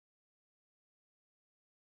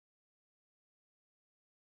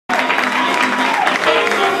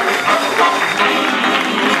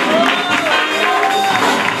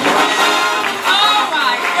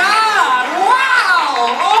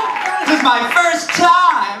first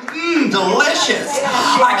time. Delicious.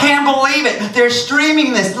 I can't believe it. They're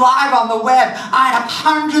streaming this live on the web. I have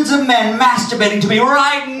hundreds of men masturbating to me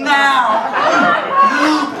right now.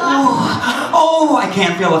 Oh, I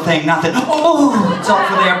can't feel a thing, nothing. Oh, it's all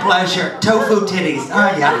for their pleasure. Tofu titties.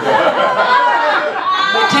 Oh, yeah.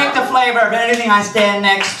 Take the flavor of anything I stand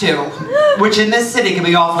next to, which in this city can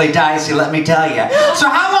be awfully dicey, let me tell you. So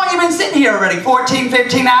how long have you been sitting here already? 14,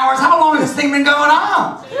 15 hours? How long has this thing been going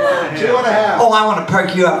on? 2.5. Oh, I want to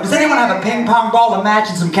perk you up. Does anyone have a ping pong ball to match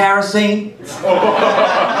and some kerosene?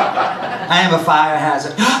 I am a fire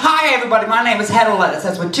hazard. Hi everybody, my name is Hedda.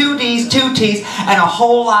 That's with 2 D's, 2 T's, and a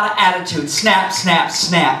whole lot of attitude. Snap, snap,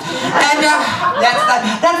 snap. And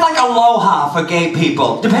that's like aloha for gay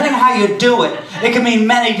people. Depending on how you do it, it can mean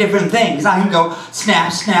many different things. I can go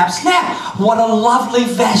snap, snap, snap. What a lovely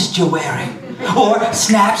vest you're wearing. Or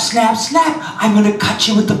snap, snap, snap. I'm going to cut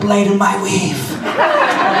you with the blade of my weave.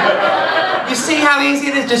 You see how easy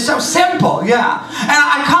it is? Just so simple, yeah. And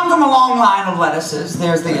I come from a long line of lettuces.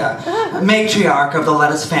 There's the matriarch of the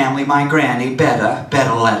lettuce family, my granny, Betta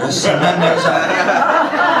Lettuce. And then there's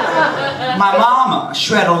my mama,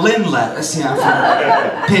 Shredda Lynn Lettuce,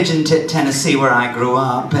 from Pigeon Tit, Tennessee, where I grew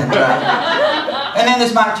up. And then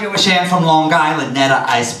there's my Jewish aunt from Long Island, Netta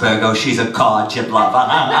Iceberg. Oh, she's a cod chip lover.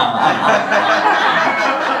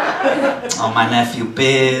 Oh, my nephew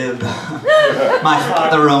Bib. My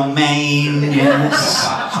father Romaine, yes.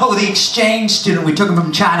 Oh, the exchange student. We took him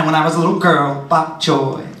from China when I was a little girl, Bok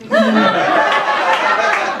Choy.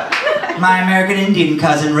 My American Indian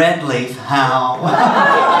cousin Redleaf, How.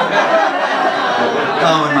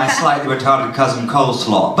 Oh, and my slightly retarded cousin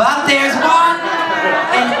Coleslaw. But there's one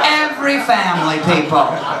in every family, people.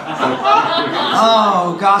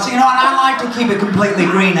 Oh, gosh. You know, and I like to keep it completely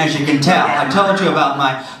green, as you can tell. I told you about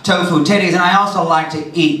my tofu titties, and I also like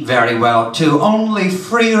to eat very well, too. Only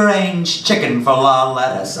free-range chicken for La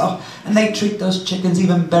Lettuce. Oh, and they treat those chickens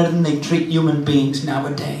even better than they treat human beings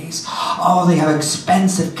nowadays. Oh, they have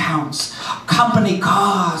expensive counts, company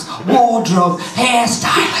cars, wardrobe,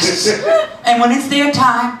 hairstylists. And when it's their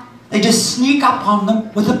time, they just sneak up on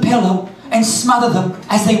them with a pillow and smother them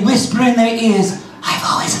as they whisper in their ears, "I've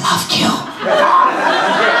always loved you."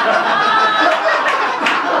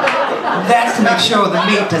 That's to make sure the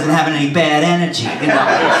meat doesn't have any bad energy, you know.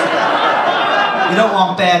 You don't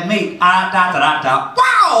want bad meat. Wow!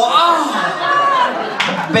 Oh.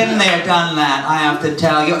 Been there, done that, I have to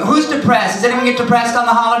tell you. Who's depressed? Does anyone get depressed on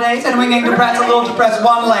the holidays? Anyone get depressed? A little depressed?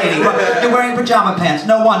 One lady. You're wearing pajama pants.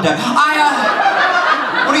 No wonder.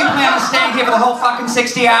 What are you planning on staying here for the whole fucking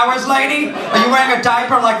 60 hours, lady? Are you wearing a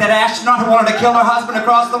diaper like that astronaut who wanted to kill her husband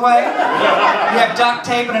across the way? You have duct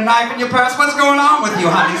tape and a knife in your purse? What's going on with you,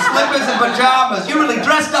 honey? Slippers and pajamas. You really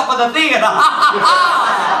dressed up for the theater.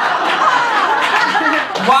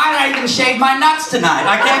 Why did I even shave my nuts tonight?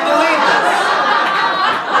 I can't believe this.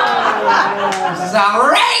 This is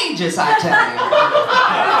outrageous, I tell you.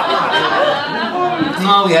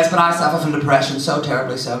 Oh yes, but I suffer from depression so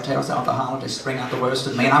terribly, so terribly. The holidays bring out the worst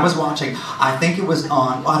of me. And I was watching, I think it was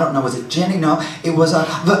on, I don't know, was it Jenny? No, it was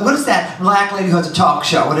what is that black lady who has a talk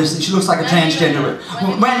show? What is it? She looks like a transgender.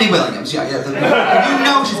 Wendy Williams, yeah. You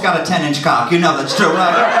know she's got a 10-inch cock. You know that's true,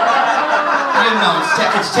 right? You know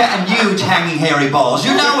it's and huge hanging hairy balls.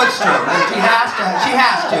 You know it's true. She has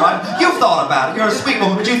to. You've thought about it. You're a sweet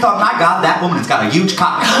woman, but you thought, my God, that woman has got a huge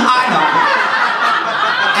cock. I know.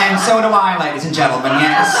 And so do I, ladies and gentlemen,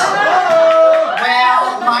 yes.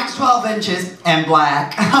 Well, mine's 12 inches and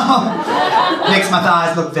black. Makes my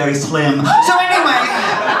thighs look very slim. So anyway,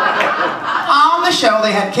 on the show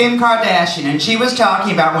they had Kim Kardashian, and she was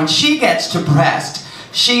talking about when she gets depressed,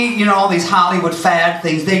 she, you know, all these Hollywood fad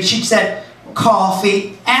things, she said,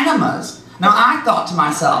 coffee enemas. Now I thought to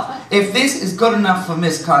myself, if this is good enough for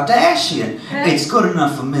Miss Kardashian, it's good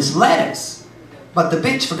enough for Miss Lettuce. But the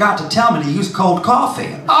bitch forgot to tell me to use cold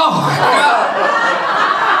coffee. Oh my God!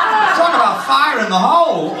 Talk about fire in the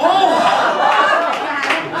hole. Oh!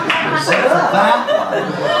 Except for that one.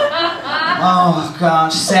 Oh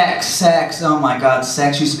gosh, sex. Oh my God,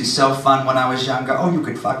 sex used to be so fun when I was younger. Oh, you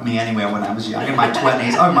could fuck me anywhere when I was young, in my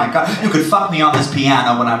 20s. Oh my God, you could fuck me on this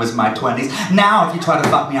piano when I was in my 20s. Now, if you try to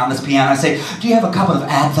fuck me on this piano, I say, do you have a cup of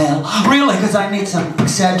Advil? Really, because I need some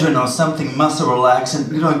Excedrin or something muscle relaxant.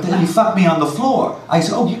 You know, then you fuck me on the floor. I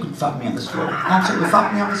say, oh, you can fuck me on this floor. Absolutely,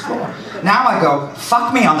 fuck me on this floor. Now I go,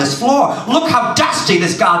 fuck me on this floor. Look how dusty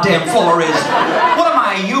this goddamn floor is. What am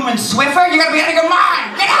I, a human Swiffer? You're gonna be out of your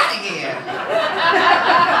mind. Get out of here.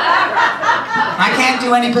 I can't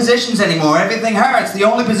do any positions anymore. Everything hurts. The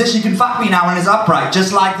only position you can fuck me now is upright,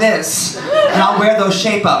 just like this. And I'll wear those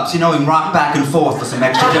shape-ups, you know, and rock back and forth for some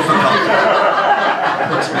extra difficulty.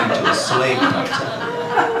 Puts me into a sleep.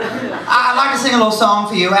 I'd like to sing a little song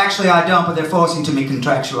for you. Actually, I don't, but they're forcing to me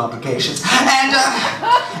contractual obligations. And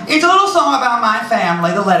it's a little song about my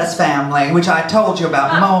family, the Lettuce family, which I told you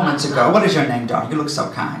about moments ago. What is your name, darling? You look so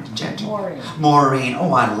kind and gentle. Maureen. Maureen.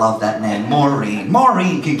 Oh, I love that name. Maureen.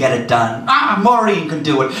 Maureen can get it done. Maureen can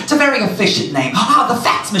do it. It's a very efficient name. The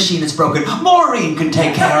fax machine is broken. Maureen can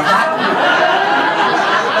take care of that.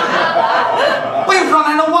 We've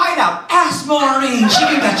run out of whiteout. Ask Maureen. She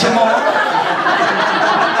can get you more.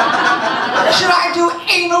 Should I do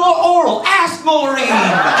anal or oral? Ask Maureen.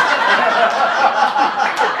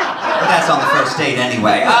 But that's on the first date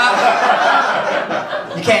anyway.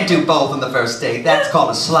 You can't do both on the first date. That's called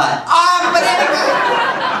a slut. But anyway,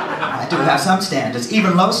 I do have some standards.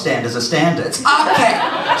 Even low standards are standards. Okay,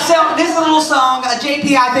 so this is a little song.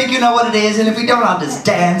 JP, I think you know what it is, and if you don't, I'll just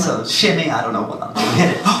dance or shimmy. I don't know what I'll do.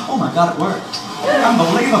 Hit it. Oh my God, it worked.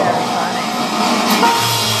 Unbelievable.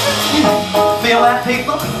 Feel that,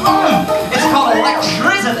 people? It's called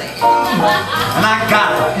electricity. And I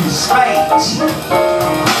got it in spades.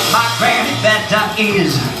 My granny Hedda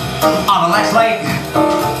is on the last leg.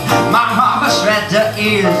 My mama Shredder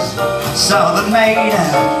is southern made.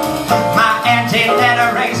 My auntie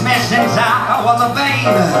Hedda raised me since I was a babe.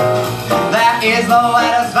 That is the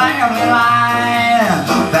Lettuce family line.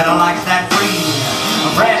 Hedda likes that free,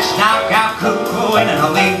 fresh knockout cool in a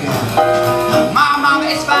week. My mama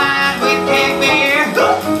is fine with cake beer,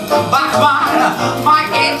 box wine. My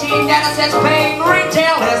auntie Hedda says paying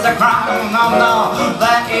retail is a crime. No, no,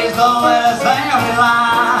 that is the Lettuce family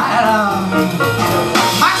line.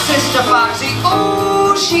 My sister Foxy,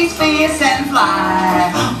 ooh, she's fierce and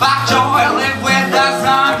fly. By joy lived with the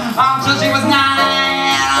sun until she was 9.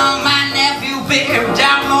 My nephew Beer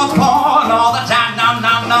down North Point all the time. No,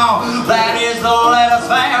 no, no, that is the Lettuce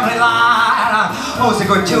family line. Oh, it's a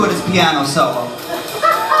gratuitous piano solo.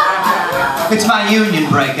 It's my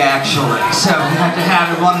union break, actually. So you have to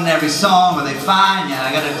have it one in every song where they find you.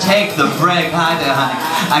 I gotta take the break. Hi there, honey.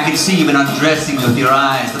 I can see you've been undressing me with your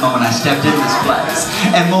eyes the moment I stepped in this place.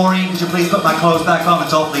 And Maureen, could you please put my clothes back on?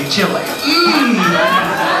 It's awfully chilly.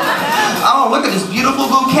 Oh, look at this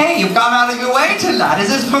beautiful bouquet. You've gone out of your way tonight.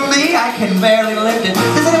 Is this for me? I can barely lift it.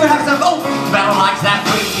 Does anyone have some? Oh, Bella likes that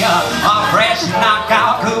free, fresh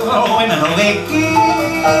knockout cool in a week.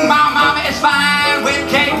 My mama is fine with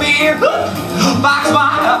cake beer, box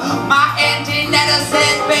wine. My auntie Hedda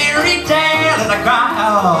says fairy tale is a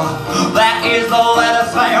crime. That is the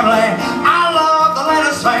Lettuce family. I love the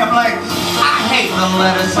Lettuce family. I hate the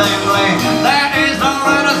Lettuce family.